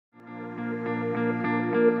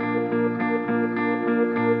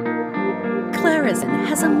Clarizen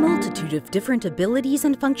has a multitude of different abilities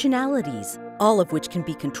and functionalities, all of which can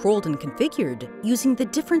be controlled and configured using the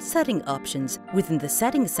different setting options within the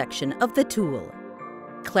Settings section of the tool.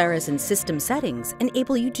 Clarizen System Settings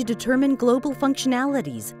enable you to determine global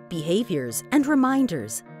functionalities, behaviors, and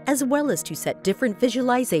reminders, as well as to set different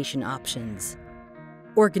visualization options.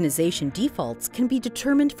 Organization defaults can be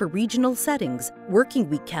determined for regional settings, working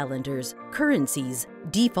week calendars, currencies,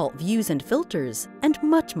 default views and filters, and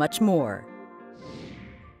much more.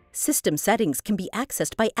 System settings can be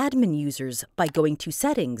accessed by admin users by going to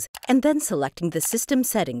Settings and then selecting the System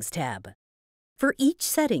Settings tab. For each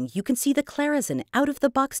setting, you can see the Clarizen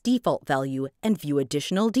out-of-the-box default value and view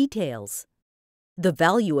additional details. The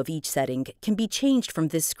value of each setting can be changed from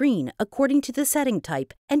this screen according to the setting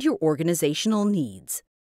type and your organizational needs.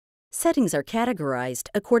 Settings are categorized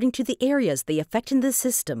according to the areas they affect in the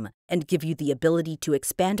system and give you the ability to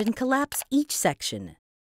expand and collapse each section.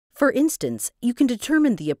 For instance, you can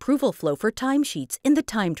determine the approval flow for timesheets in the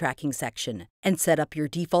time tracking section and set up your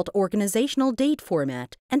default organizational date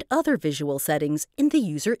format and other visual settings in the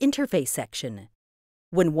user interface section.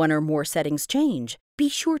 When one or more settings change, be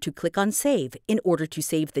sure to click on Save in order to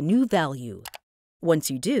save the new value.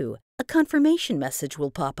 Once you do, a confirmation message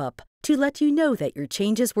will pop up to let you know that your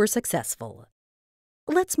changes were successful.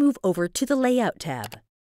 Let's move over to the Layout tab.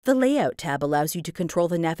 The Layout tab allows you to control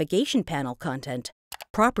the navigation panel content,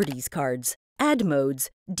 properties cards, add modes,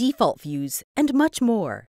 default views, and much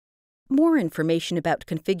more. More information about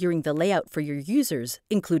configuring the layout for your users,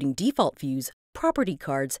 including default views, property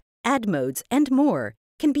cards, add modes, and more,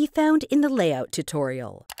 can be found in the Layout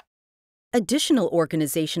tutorial. Additional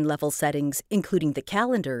organization-level settings, including the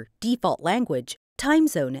calendar, default language, time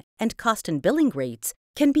zone, and cost and billing rates,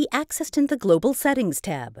 can be accessed in the Global Settings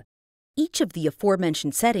tab. Each of the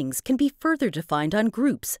aforementioned settings can be further defined on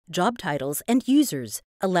groups, job titles, and users,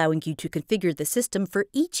 allowing you to configure the system for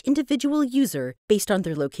each individual user based on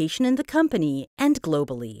their location in the company and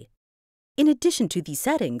globally. In addition to these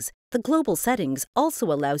settings, the Global Settings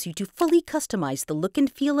also allows you to fully customize the look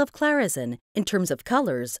and feel of Clarizen in terms of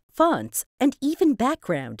colors, fonts, and even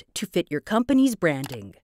background to fit your company's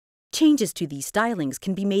branding. Changes to these stylings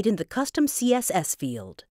can be made in the Custom CSS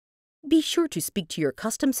field. Be sure to speak to your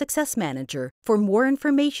Custom Success Manager for more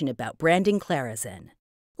information about branding Clarizen.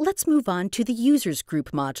 Let's move on to the Users Group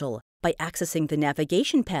module by accessing the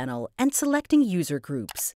navigation panel and selecting User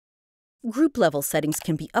Groups. Group-level settings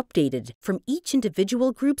can be updated from each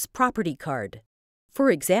individual group's property card. For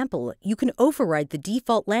example, you can override the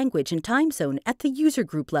default language and time zone at the user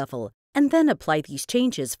group level and then apply these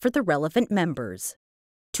changes for the relevant members.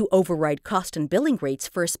 To override cost and billing rates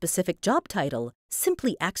for a specific job title,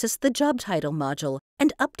 simply access the Job Title module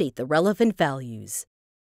and update the relevant values.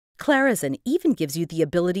 Clarizen even gives you the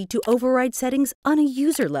ability to override settings on a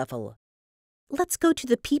user level. Let's go to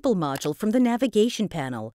the People module from the navigation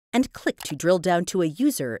panel and click to drill down to a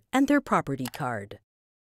user and their property card.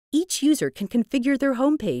 Each user can configure their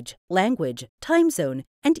homepage, language, time zone,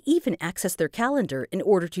 and even access their calendar in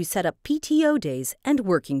order to set up PTO days and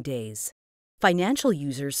working days. Financial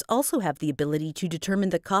users also have the ability to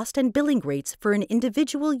determine the cost and billing rates for an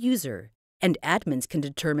individual user, and admins can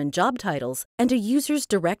determine job titles and a user's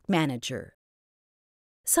direct manager.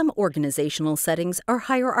 Some organizational settings are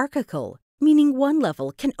hierarchical, meaning one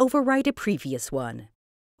level can override a previous one.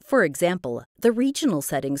 For example, the regional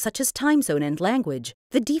settings such as time zone and language,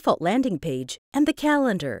 the default landing page, and the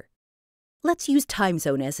calendar. Let's use time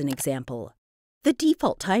zone as an example. The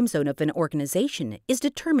default time zone of an organization is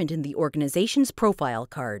determined in the organization's profile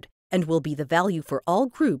card and will be the value for all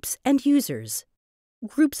groups and users.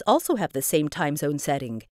 Groups also have the same time zone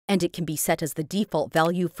setting, and it can be set as the default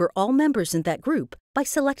value for all members in that group by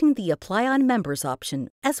selecting the Apply on Members option,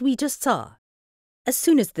 as we just saw. As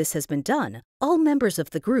soon as this has been done, all members of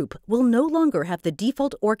the group will no longer have the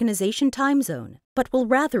default organization time zone, but will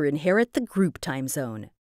rather inherit the group time zone.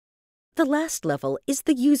 The last level is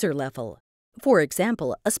the user level. For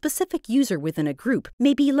example, a specific user within a group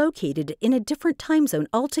may be located in a different time zone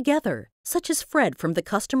altogether, such as Fred from the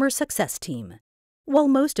Customer Success team. While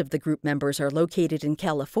most of the group members are located in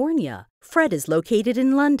California, Fred is located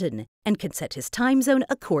in London and can set his time zone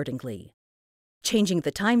accordingly. Changing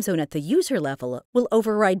the time zone at the user level will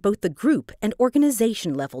override both the group and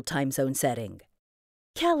organization level time zone setting.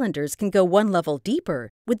 Calendars can go one level deeper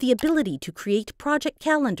with the ability to create project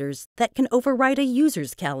calendars that can override a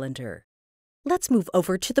user's calendar. Let's move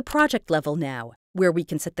over to the project level now, where we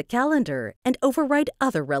can set the calendar and override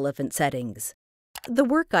other relevant settings. The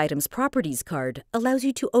Work Items Properties card allows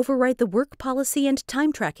you to override the work policy and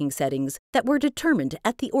time tracking settings that were determined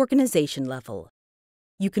at the organization level.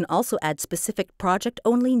 You can also add specific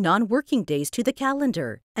project-only non-working days to the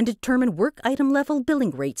calendar and determine work item-level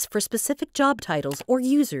billing rates for specific job titles or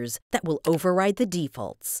users that will override the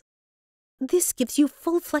defaults. This gives you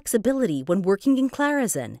full flexibility when working in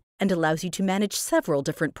Clarizen and allows you to manage several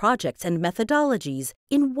different projects and methodologies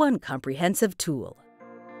in one comprehensive tool.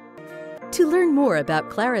 To learn more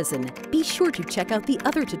about Clarizen, be sure to check out the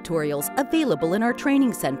other tutorials available in our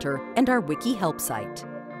training center and our Wiki help site.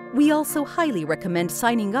 We also highly recommend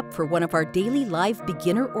signing up for one of our daily live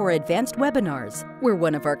beginner or advanced webinars, where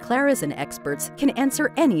one of our Clarizen experts can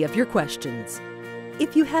answer any of your questions.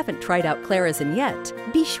 If you haven't tried out Clarizen yet,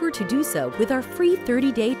 be sure to do so with our free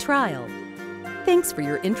 30-day trial. Thanks for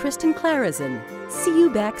your interest in Clarizen. See you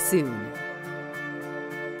back soon.